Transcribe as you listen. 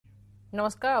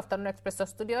নমস্কাৰ আফটাৰনুন এক্সপ্ৰেছৰ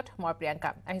ষ্টুডিঅ'ত মই প্ৰিয়ংকা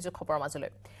আহিছো খবৰ মাজলৈ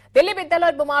দিল্লী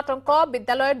বিদ্যালয়ত বোমা আতংক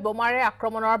বিদ্যালয়ত বোমাৰে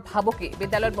আক্ৰমণৰ ভাবুকি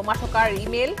বিদ্যালয়ত বোমা থকাৰ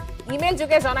ইমেইল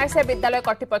যোগে জনাইছে বিদ্যালয়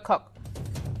কৰ্তৃপক্ষক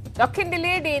দক্ষিণ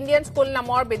দিল্লীৰ দি ইণ্ডিয়ান স্কুল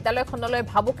নামৰ বিদ্যালয়খনলৈ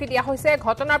ভাবুকি দিয়া হৈছে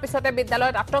ঘটনাৰ পিছতে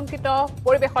বিদ্যালয়ত আতংকিত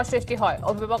পৰিৱেশৰ সৃষ্টি হয়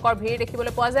অভিভাৱকৰ ভিৰ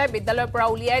দেখিবলৈ পোৱা যায় বিদ্যালয়ৰ পৰা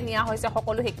উলিয়াই নিয়া হৈছে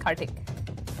সকলো শিক্ষাৰ্থীক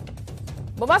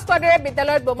বোমা স্কোৱাডে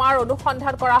বিদ্যালয়ত বোমাৰ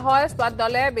অনুসন্ধান কৰা হয় স্কোৱাড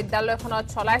দলে বিদ্যালয়খনত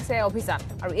চলাইছে অভিযান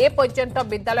আৰু এই পৰ্যন্ত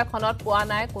বিদ্যালয়খনত পোৱা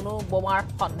নাই কোনো বোমাৰ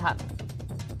সন্ধান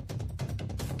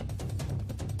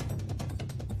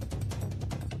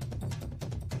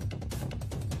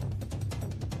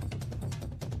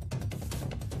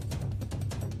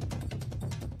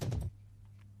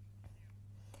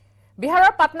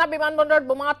বিহাৰৰ পাটনা বিমানবন্দৰত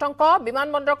বোমা আতংক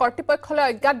বিমানবন্দৰ কৰ্তৃপক্ষলৈ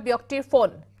অজ্ঞাত ব্যক্তিৰ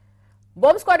ফোন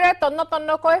বম স্কোৱাডে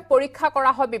তন্নতন্নকৈ পৰীক্ষা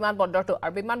কৰা হয় বিমানবন্দৰটো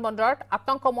আৰু বিমানবন্দৰত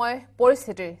আতংকময়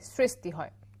পৰিস্থিতিৰ সৃষ্টি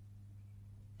হয়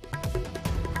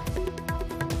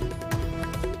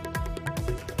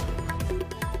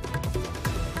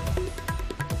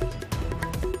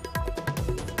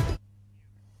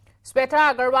শ্বেতা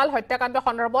আগৰৱাল হত্যাকাণ্ড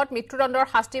সন্দৰ্ভত মৃত্যুদণ্ডৰ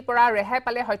শাস্তিৰ পৰা ৰেহাই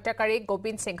পালে হত্যাকাৰী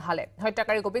গোবিন্দ সিংহালে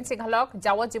হত্যাকাৰী গোবিন্দ সিংহালক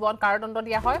যাৱজ্জীৱন কাৰাদণ্ড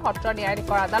দিয়া হয় সত্ৰ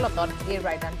ন্যায়াধীশৰ আদালতত এই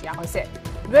ৰায়দান দিয়া হৈছে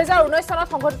 2019 চনত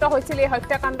সংঘটিত হৈছিল এই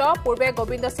হত্যাকাণ্ড পূৰ্বে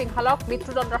গোবিন্দ সিংহালক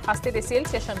মৃত্যুদণ্ডৰ শাস্তি দিছিল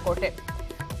সেশন কোৰ্টে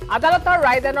আদালতৰ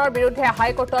ৰায়দানৰ বিৰুদ্ধে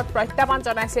হাইকোৰ্টত প্ৰত্যাহ্বান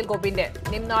জনাইছিল গোবিন্দে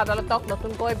নিম্ন আদালতক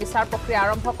নতুনকৈ বিচাৰ প্ৰক্ৰিয়া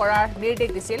আৰম্ভ কৰাৰ নিৰ্দেশ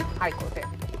দিছিল হাইকোৰ্টে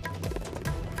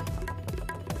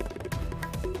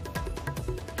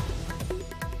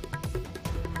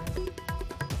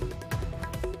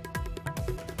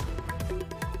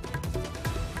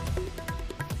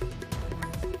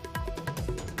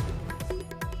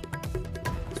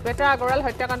শ্বেতা আগৰৱাল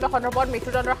হত্যাকাণ্ড সন্দৰ্ভত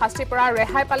মৃত্যুদণ্ডৰ শাস্তিৰ পৰা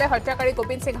ৰেহাই পালে হত্যাকাৰী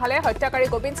গোবিন্দ সিংহালে হত্যাকাৰী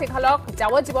গোবিন্দ সিংহালক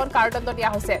যাৱজ্জীৱন কাৰাদণ্ড দিয়া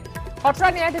হৈছে সত্ৰ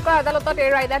ন্যায়াধীশৰ আদালতত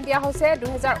এই ৰায়দান দিয়া হৈছে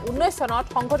 2019 চনত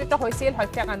সংঘটিত হৈছিল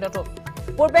হত্যাকাণ্ডটো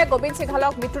পূৰ্বে গোবিন্দ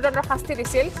সিংহালক মৃত্যুদণ্ডৰ শাস্তি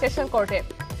দিছিল সেশন কোৰ্টে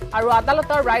আৰু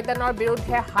আদালতৰ ৰায়দানৰ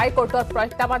বিৰুদ্ধে হাইকোৰ্টত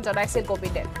প্ৰত্যাহ্বান জনাইছিল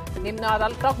গোবিন্দে নিম্ন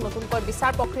আদালতক নতুনকৈ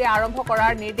বিচাৰ প্ৰক্ৰিয়া আৰম্ভ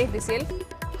কৰাৰ নিৰ্দেশ দিছিল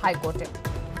হাইকোৰ্টে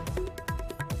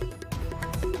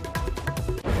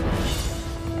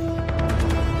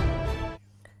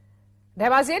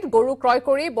ধেমাজিত গৰু ক্ৰয়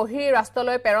কৰি বহি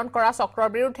ৰাস্তালৈ প্ৰেৰণ কৰা চক্ৰৰ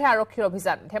বিৰুদ্ধে আৰক্ষীৰ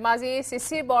অভিযান ধেমাজি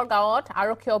চিচিবৰ গাঁৱত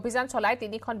আৰক্ষীয়ে অভিযান চলাই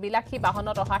তিনিখন বিলাসী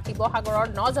বাহনত অহা শিৱসাগৰৰ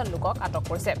 9জন লোকক আটক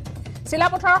কৰিছে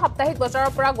চিলাপথাৰৰ সাপ্তাহিক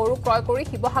বজাৰৰ পৰা গৰু ক্ৰয় কৰি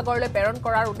শিৱসাগৰলৈ প্ৰেৰণ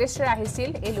কৰাৰ উদ্দেশ্যে আহিছিল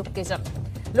এই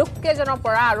লোককেইজনৰ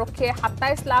পৰা আৰক্ষীয়ে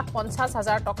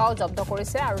 27,50,000 টকাও জব্দ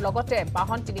কৰিছে আৰু লগতে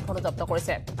বাহন তিনিখনো জব্দ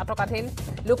কৰিছে আটকাধীন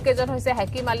লোককেইজন হৈছে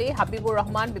হাকিম আলী হাবিবুৰ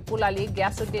ৰহমান বিপুল আলী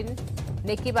গিয়াছুদ্দিন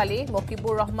নেকিব আলী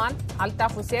মকিবুৰ ৰহমান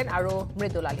আলতাফ হুছেইন আৰু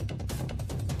মৃদুল আলী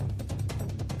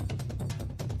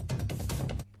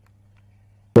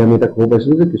আমি এটা খবৰ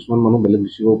পাইছিলো যে কিছুমান মানুহ বেলেগ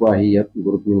ডিষ্ট্ৰিক্টৰ পৰা আহি ইয়াত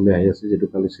গৰু কিনিবলৈ আহি আছে যেটো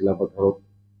কালি চিলাপথাৰত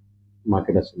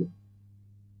মাৰ্কেট আছিল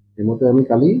সেইমতে আমি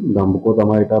কালি দামবুকত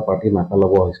আমাৰ এটা পাৰ্টি নাকা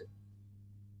লব হৈছে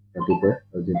ৰাতিপুৱা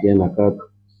যেতিয়া নাকাত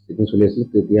চেকিং চলি আছিল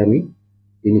তেতিয়া আমি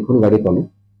তিনিখন গাড়ী পালো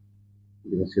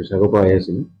শিৱসাগৰৰ পৰা আহি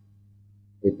আছিল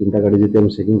এই তিনিটা গাড়ী যেতিয়া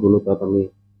আমি চেকিং কৰিলো তাত আমি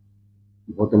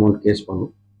বহুত এমাউণ্ট কেছ পালো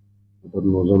তাত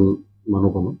 9জন মানুহ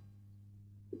পালো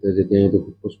যেতিয়া এইটো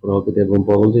সোধপোছ কৰা হ'ল তেতিয়া গম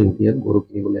পোৱা গ'ল যে ইয়াত গৰু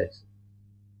কিনিবলৈ আহিছে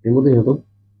সেইমতে সিহঁতক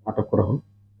আটক কৰা হ'ল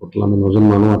টোটেল আমি 9জন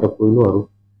মানুহ আটক কৰিলো আৰু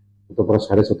সিহঁতৰ পৰা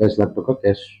 27.5 লাখ টকা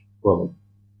কেছ পোৱা গ'ল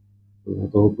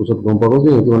সিহঁতৰ পিছত গম পোৱা গ'ল যে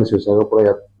সিহঁতি মানে শিৱসাগৰৰ পৰা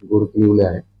ইয়াত গৰু কিনিবলৈ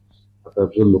আহে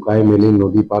তাৰপিছত লুকাই মেলি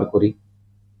নদী পাৰ কৰি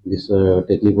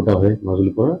টেকলিকোটা হৈ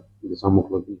মাজুলীৰ পৰা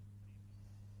দিচামুখলৈ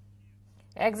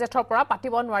এক জেঠৰ পৰা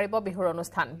পাতিব নোৱাৰিব বিহুৰ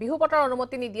অনুষ্ঠান বিহু পতাৰ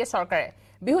অনুমতি নিদিয়ে চৰকাৰে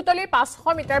বিহুতলিৰ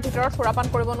 500 মিটাৰ ভিতৰত সুৰাপান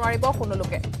কৰিব নোৱাৰিব কোনো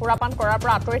লোকে সুৰাপান কৰাৰ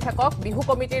পৰা আঁতৰি থাকক বিহু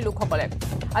কমিটিৰ লোকসকলে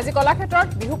আজি কলাক্ষেত্ৰত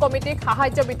বিহু কমিটিক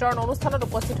সাহায্য বিতৰণ অনুষ্ঠানত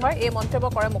উপস্থিত হয় এই মন্তব্য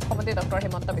কৰে মুখ্যমন্ত্ৰী ডক্টৰ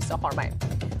হিমন্ত বিশ্ব শৰ্মাই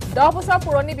 10 বছৰ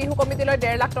পুৰণি বিহু কমিটিলৈ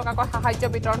 1.5 লাখ টকাকৈ সাহায্য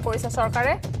বিতৰণ কৰিছে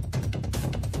চৰকাৰে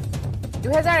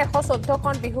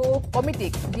 2114খন বিহু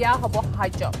কমিটিক দিয়া হ'ব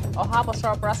সাহায্য অহা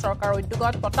বছৰৰ পৰা চৰকাৰৰ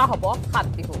উদ্যোগত পতা হ'ব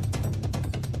 7 বিহু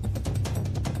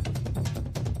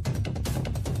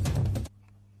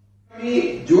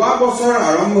যোৱা বছৰ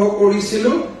আৰম্ভ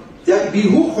কৰিছিলো যে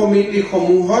বিহু কমিটি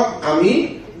সমূহক আমি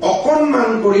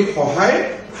অকণমান কৰি সহায়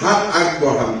হাত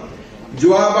আগবঢ়াম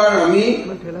যোৱাবাৰ আমি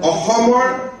অসমৰ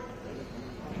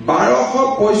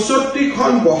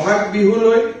 1265খন বহাগ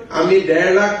বিহুলৈ আমি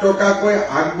 1.5 লাখ টকাকৈ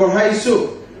আগবঢ়াইছো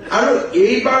আৰু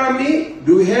এইবাৰ আমি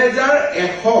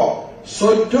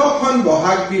 2114খন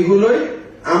বহাগ বিহুলৈ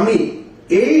আমি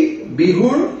এই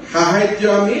বিহুৰ সাহায্য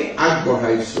আমি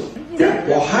আগবঢ়াইছো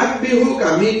বহাগ বিহুক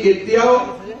আমি কেতিয়াও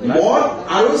মদ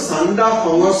আৰু চান্দা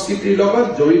সংস্কৃতিৰ লগত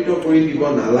জড়িত কৰি দিব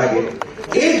নালাগে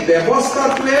এই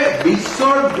ব্যৱস্থাটোৱে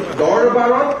বিশ্বৰ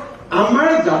দৰবাৰত আমাৰ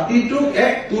জাতিটোক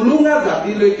এক তুলুঙা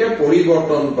জাতিলৈকে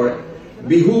পৰিৱৰ্তন কৰে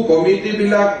বিহু কমিটি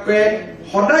বিলাকে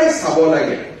সদায় চাব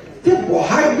লাগে যে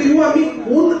বহাগ বিহু আমি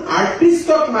কোন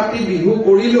আৰ্টিষ্টক মাতি বিহু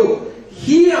কৰিলো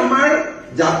সি আমাৰ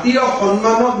জাতীয়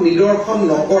সন্মানক নিদৰ্শন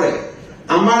নকৰে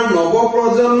আমাৰ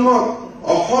নৱপ্ৰজন্মক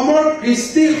অসমৰ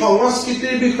কৃষ্টি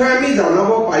সংস্কৃতিৰ বিষয়ে আমি জানাব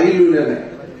পাৰিলো নে নাই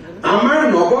আমাৰ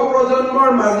নৱপ্ৰজন্মৰ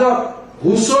মাজত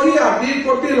হুঁচৰি আদিৰ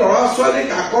প্ৰতি ল'ৰা ছোৱালীক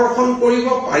আকৰ্ষণ কৰিব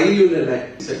পাৰিলো নে নাই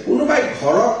কোনোবাই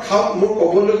ঘৰত খাওক মোৰ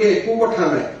ক'বলগীয়া একো কথা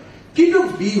নাই কিন্তু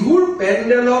বিহুৰ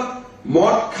পেণ্ডেলত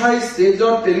মদ খাই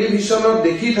ষ্টেজত টেলিভিশ্যনত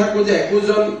দেখি থাকো যে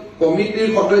একোজন কমিটিৰ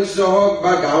সদস্য হওক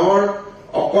বা গাঁৱৰ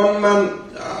অকণমান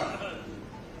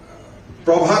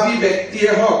প্ৰভাৱী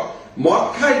ব্যক্তিয়ে হওক মদ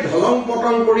খাই ঢলং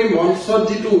পটং কৰি মঞ্চত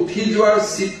যিটো উঠি যোৱাৰ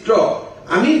চিত্ৰ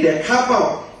আমি দেখা পাওঁ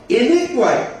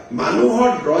এনেকুৱাই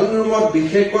মানুহৰ ড্ৰয়িং ৰুমত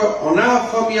বিশেষকৈ অনা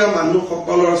অসমীয়া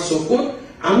মানুহসকলৰ চকুত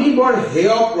আমি বৰ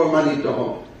হেয় প্ৰমাণিত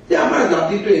হওঁ যে আমাৰ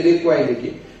জাতিটো এনেকুৱাই নেকি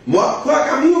মদ খোৱাক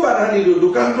আমিও বাধা নিদিওঁ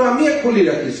দোকানটো আমিয়ে খুলি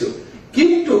ৰাখিছো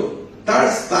কিন্তু তাৰ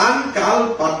স্থান কাল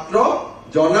পাত্ৰ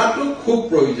জনাটো খুব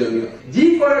প্ৰয়োজনীয় যি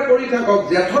কৰে কৰি থাকক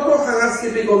জেঠতো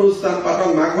সাংস্কৃতিক অনুষ্ঠান পাতক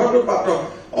মাঘতো পাতক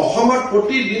অসমত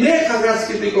প্ৰতিদিনে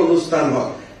সাংস্কৃতিক অনুষ্ঠান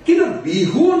হয় কিন্তু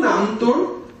বিহু নামটোৰ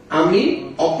আমি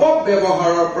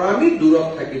অপব্যৱহাৰৰ পৰা আমি দূৰত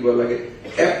থাকিব লাগে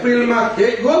এপ্ৰিল মাহ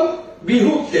শেষ হ'ল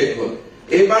বিহু শেষ হ'ল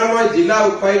এইবাৰ মই জিলা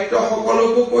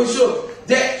উপায়ুক্তসকলকো কৈছো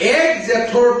যে 1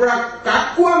 জেঠৰ পৰা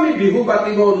কাকো আমি বিহু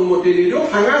পাতিব অনুমতি নিদিওঁ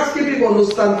সাংস্কৃতিক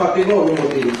অনুষ্ঠান পাতিব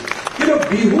অনুমতি নিদিওঁ কিন্তু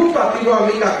বিহু পাতিব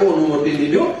আমি কাকো অনুমতি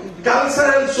নিদিওঁ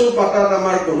কালচাৰেল শ্ব' পাতাত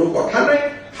আমাৰ কোনো কথা নাই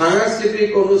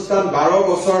সাংস্কৃতিক অনুষ্ঠান 12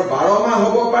 বছৰ 12 মাহ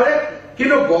হ'ব পাৰে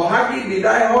কিন্তু বহাগী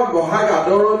বিদায় হওক বহাগ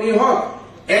আদৰণি হওক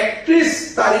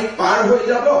 31 তাৰিখ পাৰ হৈ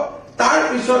যাব তাৰ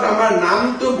পিছত আমাৰ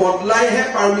নামটো বদলাইহে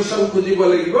পাৰমিশন খুজিব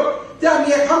লাগিব যে আমি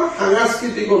এখন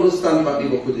সাংস্কৃতিক অনুষ্ঠান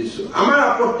পাতিব খুজিছো আমাৰ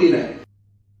আপত্তি নাই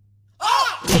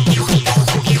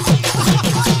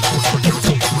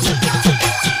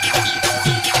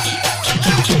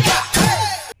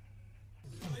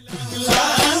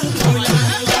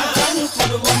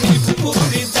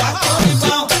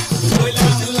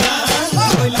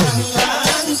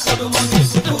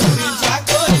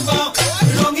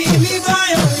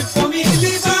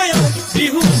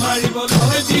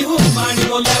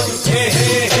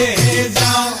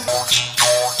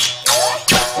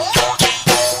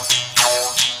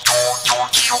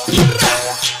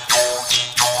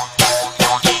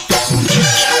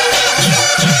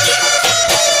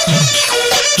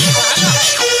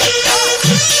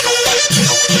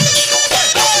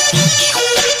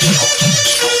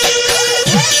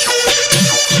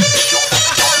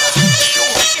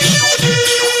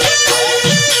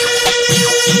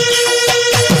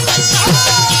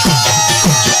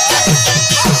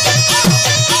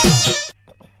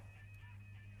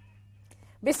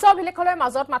বিশ্ব অভিলেখলৈ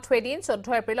মাজত মাথো এদিন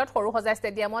 14 এপ্ৰিলত সৰুসজাই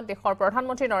ষ্টেডিয়ামত দেশৰ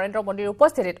প্ৰধানমন্ত্ৰী নৰেন্দ্ৰ মোদীৰ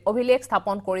উপস্থিতিত অভিলেখ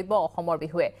স্থাপন কৰিব অসমৰ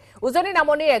বিহুৱে উজনি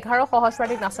নামনিৰ 11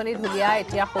 সহস্ৰাধিক নাচনী ঢুলীয়া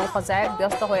এতিয়া সৰুসজাই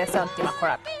ব্যস্ত হৈ আছে অন্তিম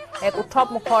আখৰাত এক উৎসৱ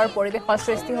মুখৰ পৰিৱেশৰ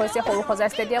সৃষ্টি হৈছে সৰুসজাই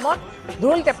ষ্টেডিয়ামত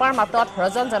ঢোল টেপাৰ মাতত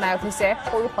ৰজন জনাই উঠিছে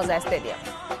সৰুসজাই ষ্টেডিয়াম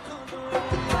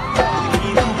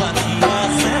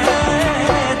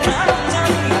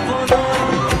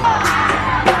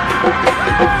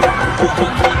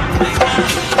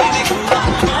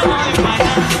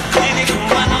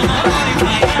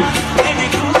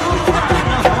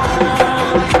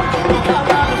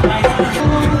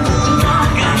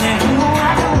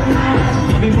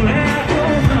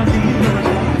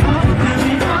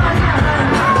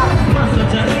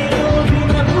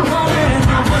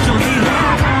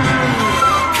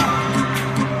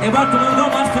এবাৰ তোমাদেৰ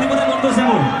মাছ শুনিবলৈ মন গৈছে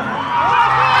মোৰ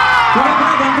কোনে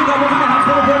কোনে গানটো গাব তুমি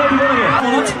হাতখন ওপৰলৈ দিব লাগে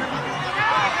মনত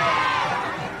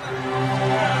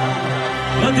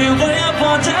দেউবৰীয়া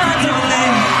পজা জলে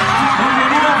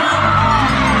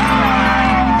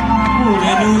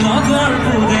পুৰেনো লগৰ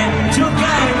পুৰে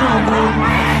ঝুকাই নগৰ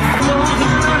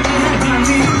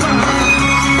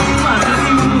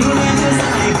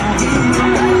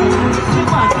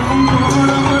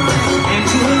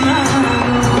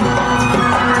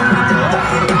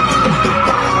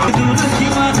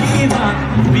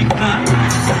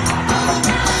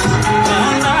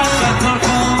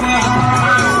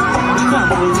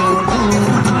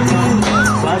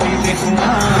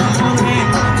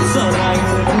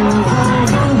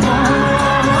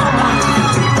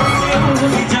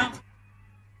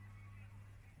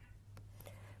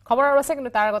খবৰৰ আছে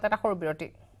কিন্তু তাৰ আগতে এটা সৰু বিৰতি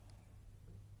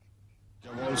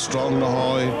কেৱল ষ্ট্ৰং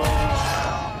নহয়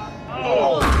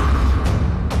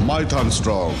মাইথান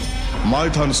ষ্ট্ৰং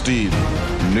মাইথান ষ্টীল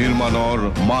নিৰ্মাণৰ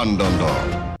মানদণ্ড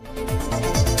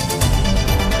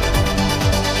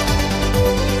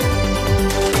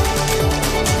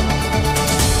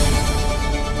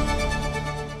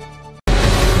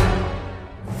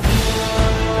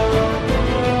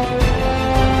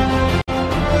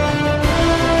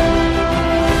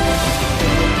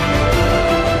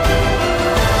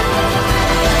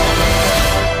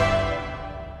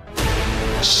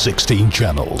 16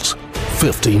 channels,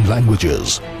 15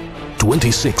 languages,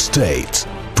 26 states,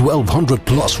 1,200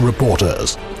 plus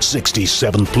reporters,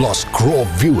 67 plus crore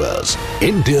viewers.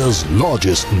 India's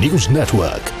largest news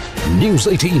network,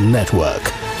 News18 Network.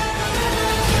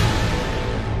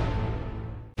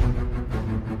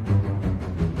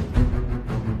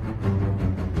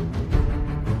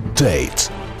 States,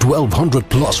 1,200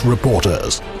 plus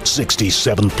reporters,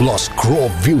 67 plus crore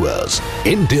viewers.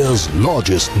 India's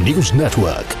largest news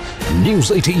network,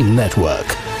 News18 Network.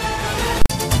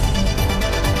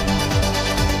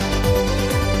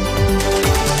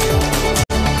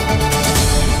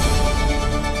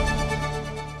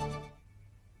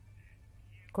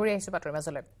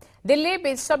 Delhi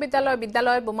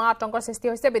বিশ্ববিদ্যালয়ত বোমা আতংকৰ সৃষ্টি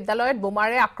হৈছে বিদ্যালয়ত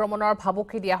বোমাৰে আক্ৰমণৰ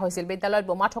ভাবুকি দিয়া হৈছিল বিদ্যালয়ত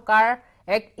বোমা থকাৰ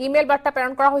এক ইমেইল বাৰ্তা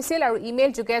প্ৰেৰণ কৰা হৈছিল আৰু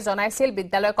ইমেইল যোগে জনাইছিল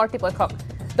বিদ্যালয় কৰ্তৃপক্ষক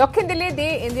দক্ষিণ দিল্লী দি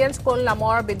ইণ্ডিয়ান স্কুল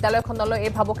নামৰ বিদ্যালয়খনলৈ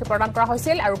এই ভাবুকি প্ৰদান কৰা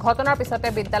হৈছিল আৰু ঘটনাৰ পিছতে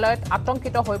বিদ্যালয়ত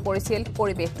আতংকিত হৈ পৰিছিল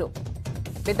পৰিৱেশটো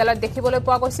বিদ্যালয়ত দেখিবলৈ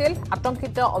পোৱা গৈছিল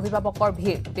আতংকিত অভিভাৱকৰ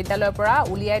ভিৰ বিদ্যালয়ৰ পৰা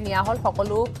উলিয়াই নিয়া হল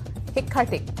সকলো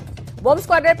শিক্ষাৰ্থীক বম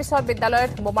স্কোৱাডৰ পিছত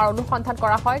বিদ্যালয়ত বোমাৰ অনুসন্ধান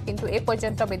কৰা হয় কিন্তু এই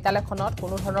পৰ্যন্ত বিদ্যালয়খনত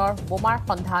কোনো ধৰণৰ বোমাৰ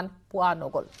সন্ধান পোৱা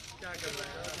নগল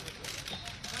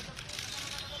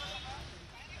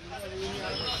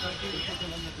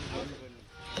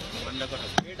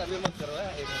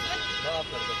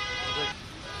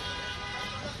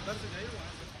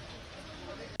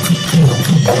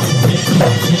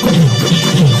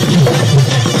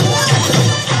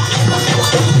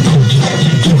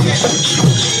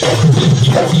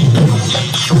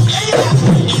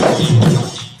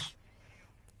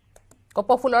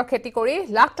কপফুলৰ খেতি কৰি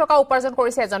লাখ টকা উপাৰ্জন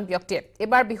কৰিছে এজন ব্যক্তিয়ে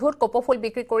এবাৰ বিহুত কপফুল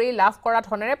বিক্ৰী কৰি লাভ কৰা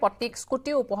ধনেৰে পত্নীক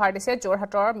স্কুটি উপহাৰ দিছে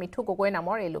জোৰহাটৰ মিঠু গগৈ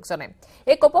নামৰ এই লোকজনে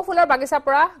এই কপফুলৰ বাগিচাৰ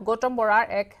পৰা গৌতম বৰাৰ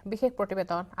এক বিশেষ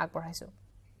প্ৰতিবেদন আগবঢ়াইছো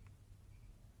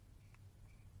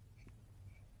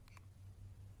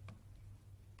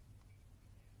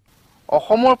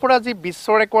অসমৰ পৰা যি বিশ্ব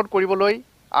ৰেকৰ্ড কৰিবলৈ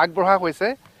আগবঢ়া হৈছে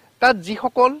তাত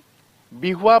যিসকল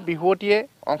বিহুৱতীয়ে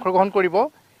অংশগ্ৰহণ কৰিব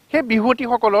সেই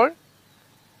বিহুৱতীসকলৰ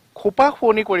খোপা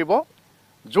শুৱনি কৰিব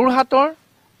জোৰহাটৰ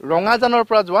ৰঙাজানৰ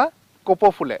পৰা যোৱা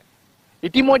কপফুলে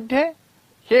ইতিমধ্যে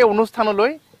সেই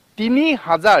অনুষ্ঠানলৈ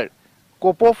 ৩,০০০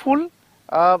 কপফুল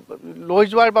লৈ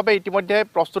যোৱাৰ বাবে ইতিমধ্যে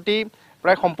প্ৰস্তুতি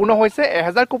প্ৰায় সম্পূৰ্ণ হৈছে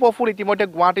 ১,০০০ কপফুল ইতিমধ্যে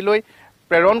গুৱাহাটীলৈ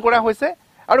প্ৰেৰণ কৰা হৈছে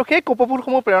আৰু সেই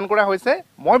কপফুলসমূহ প্ৰেৰণ কৰা হৈছে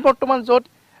মই বৰ্তমান য'ত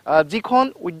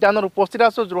যিখন উদ্যানত উপস্থিত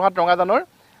আছোঁ যোৰহাট ৰঙাজানৰ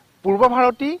পূৰ্ব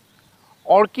Bharati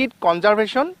orchid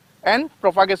conservation and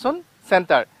প্ৰপাগেশ্যন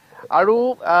centre আৰু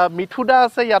মিঠুদা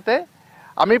আছে ইয়াতে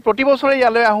আমি প্ৰতি বছৰে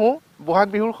ইয়ালৈ আহোঁ বহাগ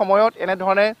বিহুৰ সময়ত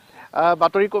এনেধৰণে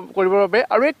বাতৰি কৰিবৰ বাবে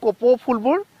আৰু এই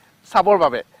কপফুলবোৰ চাবৰ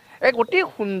বাবে এক অতি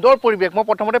সুন্দৰ পৰিৱেশ মই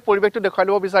প্ৰথমতে পৰিৱেশটো দেখুৱাই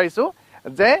ল'ব বিচাৰিছোঁ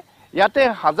যে ইয়াতে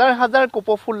হাজাৰ হাজাৰ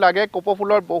কপফুল লাগে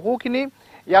কপফুলৰ বহুখিনি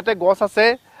ইয়াতে গছ আছে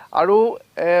আৰু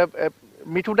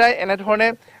মিঠুদাই এনেধৰণে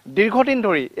দীৰ্ঘদিন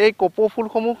ধৰি এই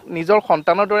কপফুলসমূহ নিজৰ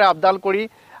সন্তানৰ দৰে আপডাল কৰি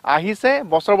আহিছে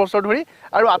বছৰ বছৰ ধৰি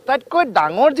আৰু আটাইতকৈ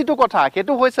ডাঙৰ যিটো কথা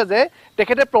সেইটো হৈছে যে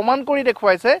তেখেতে প্ৰমাণ কৰি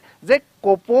দেখুৱাইছে যে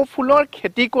কপফুলৰ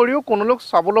খেতি কৰিও কোনো লোক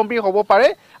স্বাৱলম্বী হ'ব পাৰে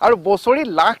আৰু বছৰি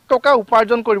লাখ টকা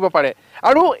উপাৰ্জন কৰিব পাৰে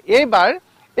আৰু এইবাৰ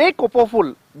এই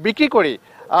কপফুল বিক্ৰী কৰি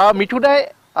মিঠুদাই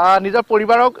নিজৰ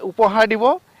পৰিবাৰক উপহাৰ দিব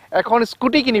এখন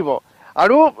স্কুটি কিনিব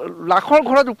আৰু লাখৰ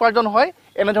ঘৰত উপাৰ্জন হয়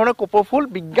এনেধৰণৰ কপফুল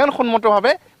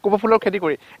বিজ্ঞানসন্মতভাৱে কপফুলৰ খেতি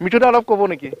কৰি মিঠুদা অলপ ক'ব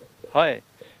নেকি হয়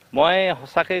মই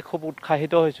সঁচাকৈ খুব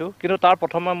উৎসাহিত হৈছোঁ কিন্তু তাৰ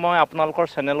প্ৰথমে মই আপোনালোকৰ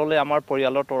চেনেললৈ আমাৰ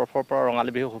পৰিয়ালৰ তৰফৰ পৰা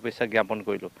ৰঙালী বিহু শুভেচ্ছা জ্ঞাপন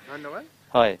কৰিলোঁ ধন্যবাদ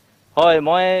হয় হয়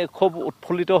মই খুব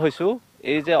উৎফুল্লিত হৈছোঁ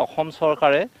এই যে অসম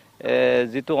চৰকাৰে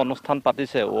যিটো অনুষ্ঠান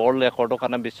পাতিছে ৱৰ্ল্ড ৰেকৰ্ডৰ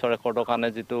কাৰণে বিশ্ব ৰেকৰ্ডৰ কাৰণে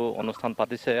যিটো অনুষ্ঠান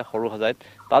পাতিছে সৰু সজাইত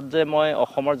তাত যে মই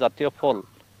অসমৰ জাতীয়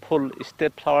ফুল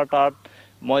ষ্টেট ফ্লাৱাৰ তাত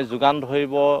মই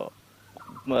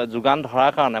যোগান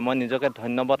ধৰাৰ কাৰণে মই নিজকে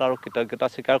ধন্যবাদ আৰু কৃতজ্ঞতা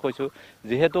স্বীকাৰ কৰিছোঁ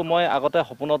যিহেতু মই আগতে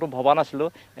সপোনতো ভবা নাছিলোঁ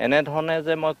এনেধৰণে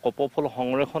যে মই কপফুল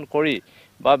সংৰক্ষণ কৰি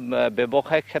বা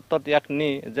ব্যৱসায়িক ক্ষেত্ৰত ইয়াক নি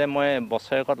যে মই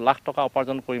বছৰেকত লাখ টকা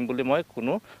উপাৰ্জন কৰিম বুলি মই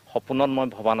কোনো সপোনত মই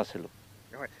ভবা নাছিলোঁ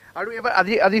আৰু এবাৰ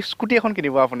আজি স্কুটি এখন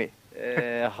কিনিব আপুনি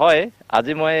হয়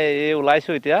আজি মই এই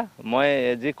ওলাইছোঁ এতিয়া মই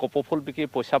যি কপফুল বিক্ৰী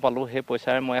পইচা পালোঁ সেই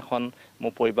পইচাৰে মই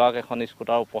মোৰ পৰিবাৰক এখন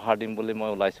স্কুটাৰ উপহাৰ দিম বুলি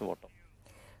মই ওলাইছোঁ বৰ্তমান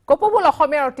কপফুল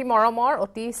অসমীয়াৰ অতি মৰমৰ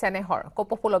অতি চেনেহৰ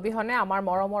কপফুল অবিহনে আমাৰ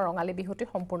মৰমৰ ৰঙালী বিহুটি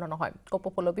সম্পূৰ্ণ নহয়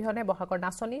কপফুল অবিহনে বহাগৰ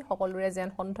নাচনি সকলোৰে যেন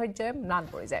সৌন্দৰ্যই ম্লান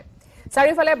পৰি যায়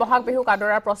চাৰিওফালে বহাগ বিহুক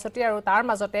আদৰাৰ প্ৰস্তুতি আৰু তাৰ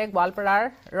মাজতে গোৱালপাৰাৰ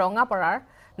ৰঙাপাৰাৰ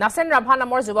নাচেন ৰাভা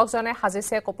নামৰ যুৱকজনে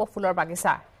সাজিছে কপফুলৰ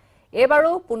বাগিচা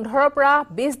এইবাৰো 15 পৰা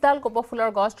 20 ডাল কপফুলৰ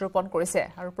গছ ৰোপণ কৰিছে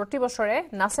আৰু প্ৰতি বছৰে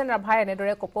নাচেন ৰাভাই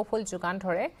এনেদৰে কপফুল যোগান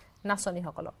ধৰে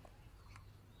নাচনীসকলক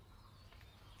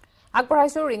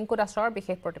আগবঢ়াইছো ৰিংকু দাসৰ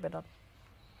বিশেষ প্ৰতিবেদন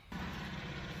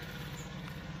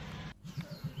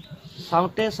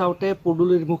চাওঁতে চাওঁতে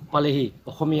পদূলিৰ মুখ পালেহি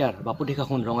অসমীয়াৰ বাপুতি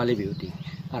সাহোন ৰঙালী বিহুটি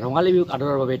আৰু ৰঙালী বিহুক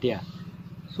আদৰৰ বাবে এতিয়া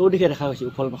চৌদিশে দেখা গৈছে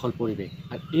উখল মাখল পৰিৱেশ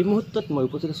আৰু এই মুহূৰ্তত মই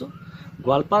উপস্থিত আছোঁ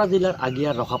গোৱালপাৰা জিলাৰ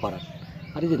আগিয়াৰ ৰখাপাৰাত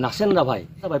আৰু যে নাচেন ৰাভাই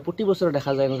প্ৰতি বছৰে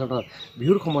দেখা যায় এনেধৰণৰ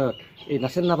বিহুৰ সময়ত এই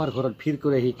নাচেন ৰাভাৰ ঘৰত ভিৰ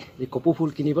কৰি আহি এই কপৌ ফুল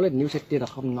কিনিবলৈ News 18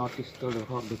 অসম নৰ্থ ইষ্টৰ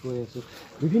দৰ্শক দেখুৱাই আছোঁ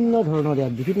বিভিন্ন ধৰণৰ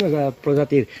ইয়াত বিভিন্ন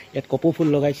প্ৰজাতিৰ ইয়াত কপৌ ফুল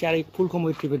লগাইছে আৰু এই ফুলসমূহ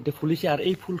ইতিমধ্যে ফুলিছে আৰু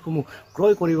এই ফুলসমূহ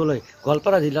ক্ৰয় কৰিবলৈ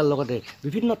গোৱালপাৰা জিলাৰ লগতে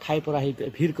বিভিন্ন ঠাইৰ পৰা আহি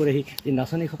ভিৰ কৰি আহি এই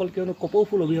নাচনীসকল কিয়নো কপৌ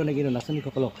ফুল অবিহনে কিন্তু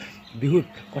নাচনীসকলক বিহুৰ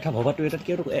কথা ভবাটো এটা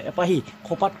কিয়নো এপাহি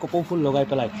খোপাত কপৌ ফুল লগাই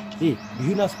পেলাই যি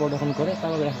বিহু নাচ প্ৰদৰ্শন কৰে তাৰ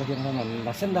বাবে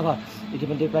নাচেন ৰাভা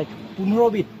ইতিমধ্যে প্ৰায়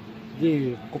 15 বিধ যে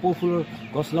কপৌ ফুলৰ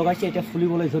গছ লগাইছে এতিয়া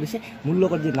ফুলিবলৈ ধৰিছে মোৰ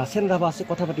লগত যে নাচেন ৰাভা আছে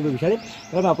কথা পাতিব বিচাৰিম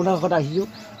মই আপোনাৰ কাষত আহিছোঁ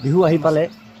বিহু আহি পালে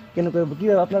কেনেকৈ কি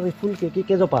আপোনাৰ ফুল কি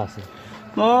কেইজোপা আছে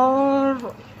মোৰ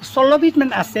 16 বিধ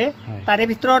মান আছে তাৰে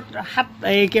ভিতৰত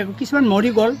কিছুমান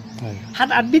মৰি গ'ল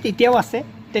 7-8 বিধ এতিয়াও আছে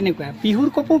তেনেকুৱা বিহুৰ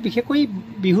কপৌ বিশেষকৈ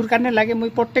বিহুৰ কাৰণে লাগে মই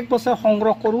প্ৰত্যেক বছৰ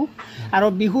সংগ্ৰহ কৰোঁ আৰু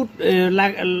বিহুত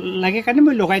লাগে কাৰণে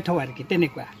মই লগাই থওঁ আৰু কি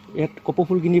তেনেকুৱা ইয়াত কপৌ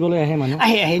ফুল কিনিবলৈ আহে মানুহ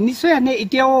আহে নিশ্চয় আনে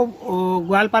এতিয়াও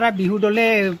গোৱালপাৰা বিহু দলে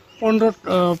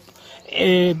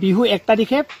 15 বিহু 1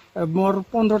 তাৰিখে মোৰ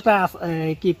 15টা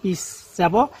পিচ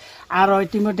যাব আৰু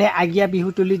ইতিমধ্যে আগিয়া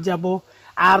বিহুতলিত যাব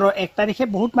আৰু 1 তাৰিখে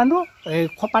বহুত মানুহ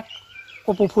খোপাত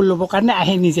কপৌ ফুল ল'বৰ কাৰণে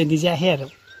আহে নিজে নিজে আহে আৰু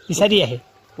বিচাৰি আহে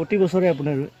প্ৰতি বছৰে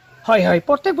আপোনাৰ হয় হয়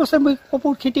প্ৰত্যেক বছৰ মই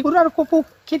কপৌৰ খেতি কৰোঁ আৰু কপৌ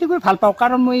খেতি কৰি ভাল পাওঁ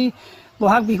কাৰণ মই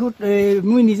বহাগ বিহুত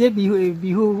মই নিজে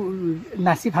বিহু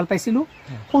নাচি ভাল পাইছিলোঁ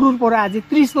সৰুৰ পৰা আজি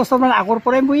 30 বছৰমান আগৰ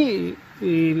পৰাই মই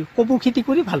কপৌ খেতি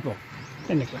কৰি ভাল পাওঁ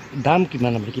তেনেকুৱা দাম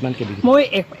কিমানকৈ বিক্ৰী মই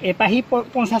এপাহি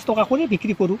 50 টকা কৰি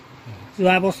বিক্ৰী কৰোঁ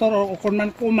যোৱা বছৰ অকণমান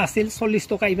কম আছিল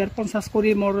 40 টকা এইবাৰ 50 কৰি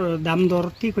মোৰ দাম দৰ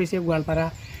ঠিক হৈছে গোৱালপাৰা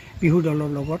বিহু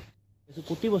দলৰ লগত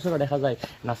প্ৰতি বছৰে দেখা যায়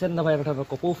নাচেন ৰাভাই এনেধৰণৰ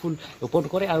কপৌ ফুল ৰোপণ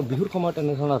কৰে আৰু বিহুৰ সময়ত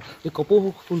এনেধৰণৰ এই কপৌ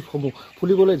ফুলসমূহ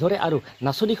ফুলিবলৈ ধৰে আৰু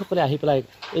নাচনীসকলে আহি পেলাই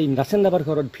এই নাচেন ৰাভাৰ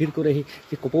ঘৰত ভিৰ কৰি আহি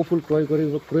যি কপৌ ফুল ক্ৰয়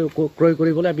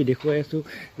কৰিবলৈ আমি দেখুৱাই আছোঁ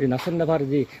এই নাচেন ৰাভাৰ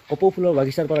যি কপৌ ফুলৰ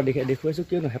বাগিচাৰ পৰা দেখুৱাইছোঁ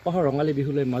কিয়নো হেঁপাহৰ ৰঙালী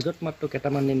বিহুলৈ মাজত মাত্ৰ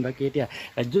কেইটামান দিন বাকী এতিয়া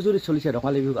ৰাজ্যজুৰি চলিছে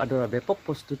ৰঙালী বিহু আদৰৰ ব্যাপক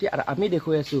প্ৰস্তুতি আৰু আমি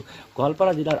দেখুৱাই আছোঁ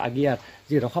গোৱালপাৰা জিলাৰ আগিয়াৰ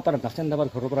যি ৰখাপাৰা নাচেন ৰাভাৰ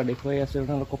ঘৰৰ পৰা দেখুৱাই আছোঁ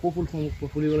এনেধৰণৰ কপৌ ফুলসমূহ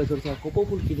ফুলিবলৈ ধৰিছে আৰু কপৌ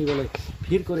ফুল কিনিবলৈ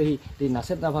ভিৰ কৰি আহি এই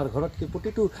নাচেন ৰাভাৰ ঘৰত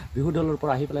প্ৰতিটো বিহু দলৰ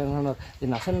পৰা আহি পেলাই এনেধৰণৰ এই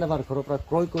নাচেন ৰাভাৰ ঘৰৰ পৰা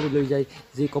ক্ৰয় কৰি লৈ যায়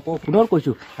যি কপৌ পুনৰ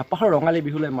কৈছোঁ হেঁপাহৰ ৰঙালী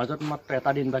বিহুলৈ মাজত মাত্ৰ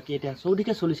এটা দিন বাকী এতিয়া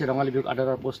চৌদিশে চলিছে ৰঙালী বিহু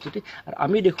আদৰৰ প্ৰস্তুতি আৰু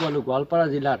আমি দেখুৱালোঁ গোৱালপাৰা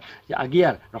জিলাৰ যি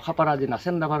আগিয়াৰ ৰখাপাৰা যি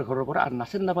নাচেন ৰাভাৰ ঘৰৰ পৰা আৰু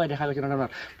নাচেন ৰাভাই দেখা গৈছে এনেধৰণৰ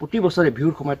প্ৰতি বছৰে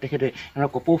বিহুৰ সময়ত তেখেতে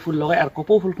এনেধৰণৰ কপৌ ফুল লগায় আৰু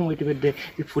কপৌ ফুলসমূহ ইতিমধ্যে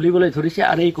ফুলিবলৈ ধৰিছে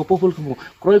আৰু এই কপৌ ফুলসমূহ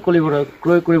ক্ৰয়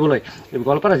কৰিবলৈ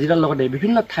গোৱালপাৰা জিলাৰ লগতে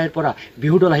বিভিন্ন ঠাইৰ পৰা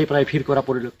বিহু দল আহি পেলাই ভিৰ কৰা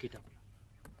পৰিলক্ষিত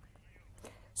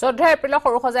 14 এপ্ৰিলত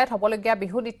সৰুসজাইত হ'বলগীয়া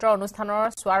বিহু নৃত্য অনুষ্ঠানৰ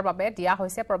চোৱাৰ বাবে দিয়া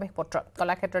হৈছে প্ৰৱেশ পত্ৰ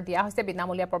কলাক্ষেত্ৰত দিয়া হৈছে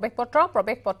বিনামূলীয়া প্ৰৱেশ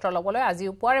পত্ৰ ল'বলৈ আজি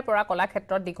উপৰে পৰা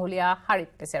কলাক্ষেত্ৰত দীঘলীয়া শাৰী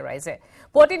পাতিছে ৰাইজে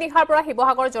পুৱতি নিশাৰ পৰা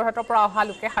শিৱসাগৰ যোৰহাটৰ পৰা অহা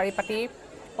লোকে শাৰী পাতি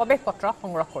প্ৰৱেশ পত্ৰ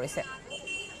সংগ্ৰহ কৰিছে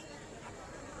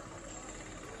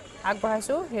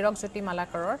আগবঢ়াইছো হীৰকজ্যোতি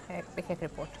মালাকাৰৰ এক বিশেষ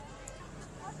ৰিপৰ্ট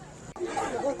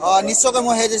নিশ্চয়কৈ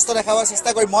মই সেই দৃশ্য দেখাবৰ চেষ্টা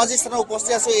কৰিম মই যি স্থানত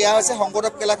উপস্থিত আছোঁ এয়া হৈছে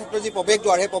শংকৰদেৱ কলাক্ষেত্ৰৰ যি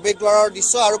প্ৰৱেশদ্বাৰ সেই প্ৰৱেশদ্বাৰৰ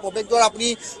দৃশ্য আৰু প্ৰৱেশদ্বাৰ আপুনি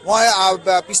মই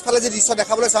পিছফালে যি দৃশ্য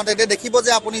দেখাবলৈ চাওঁ তেতিয়া দেখিব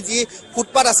যে আপুনি যি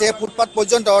ফুটপাথ আছে ফুটপাথ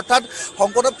পৰ্যন্ত অৰ্থাৎ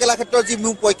শংকৰদেৱ কলাক্ষেত্ৰৰ যি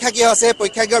মূল প্ৰেক্ষাগৃহ আছে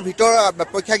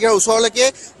প্ৰেক্ষাগৃহৰ ওচৰলৈকে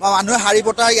মানুহে শাৰী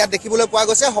পতা ইয়াত দেখিবলৈ পোৱা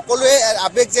গৈছে সকলোৱে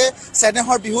আৱেগ যে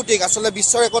চেনেহৰ বিহুটিক আচলতে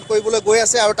বিশ্ব ৰেকৰ্ড কৰিবলৈ গৈ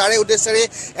আছে আৰু তাৰে উদ্দেশ্যেৰে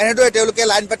এনেদৰে তেওঁলোকে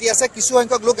লাইন পাতি আছে কিছু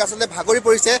সংখ্যক লোক আচলতে ভাগৰি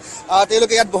পৰিছে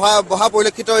তেওঁলোকে ইয়াত বহা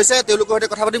পৰিলক্ষিত হৈছে তেওঁলোকৰ সৈতে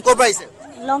কথা পাতিম ক'ৰ পৰা আহিছে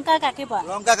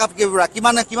লংকা কাকিপৰা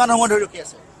কিমান সময় ধৰি ৰখি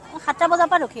আছে 7টা বজাৰ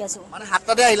পৰা ৰখি আছো মানে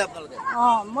 7টাতে আহিলা আপোনালোকে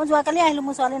মই যোৱাকালি আহিলো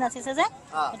মোৰ ছোৱালী নাচিছে যে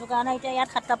সেইটো কাৰণে এতিয়া ইয়াত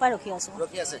 7টা পৰা ৰখি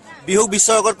আছে বিহু বিশ্ব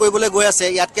ৰেকৰ্ড কৰিবলৈ গৈ আছে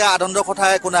ইয়াতকে আনন্দৰ কথা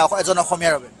কোন এজন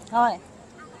অসমীয়াৰ বাবে হয়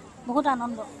বহুত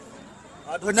আনন্দ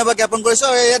ধন্যবাদ জ্ঞাপন কৰিছো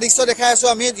আৰু এই দৃশ্য দেখাই আছো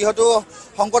আমি যেহেতু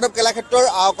শংকৰদেৱ কলাক্ষেত্ৰৰ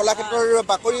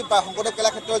বাকৰি বা শংকৰদেৱ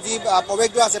কলাক্ষেত্ৰৰ যি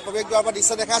প্ৰৱেশদ্বাৰ আছে প্ৰৱেশদ্বাৰৰ পৰা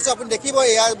দৃশ্য দেখাই আছো আপুনি দেখিব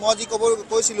এয়া মই যি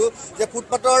কৈছিলো যে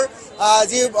ফুটপাথৰ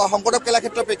যি শংকৰদেৱ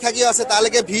কলাক্ষেত্ৰৰ প্ৰেক্ষাগৃহ আছে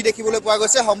তালৈকে ভিৰ দেখিবলৈ পোৱা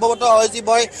গৈছে সম্ভৱতঃ হয় যি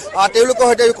মই তেওঁলোকৰ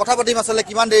সৈতে কথা পাতিম আচলতে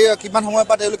কিমান সময়ৰ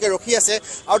পৰা তেওঁলোকে ৰখি আছে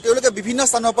আৰু তেওঁলোকে বিভিন্ন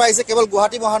স্থানৰ পৰা আহিছে কেৱল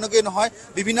গুৱাহাটী মহানগৰী নহয়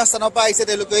বিভিন্ন স্থানৰ পৰা আহিছে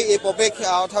তেওঁলোকে এই প্ৰৱেশ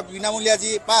অৰ্থাৎ বিনামূলীয়া যি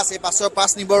পাছ এই পাছ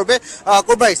নিবৰ বাবে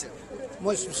ক'ৰ পৰা আহিছে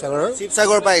মই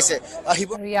শিৱসাগৰৰ পৰা আহিছে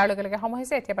ইয়াৰ লগে লগে সময়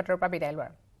হৈছে এতিয়া বাতৰৰ পৰা বিদায়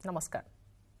লোৱাৰ নমস্কাৰ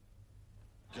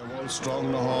কেৱল ষ্ট্ৰং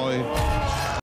নহয়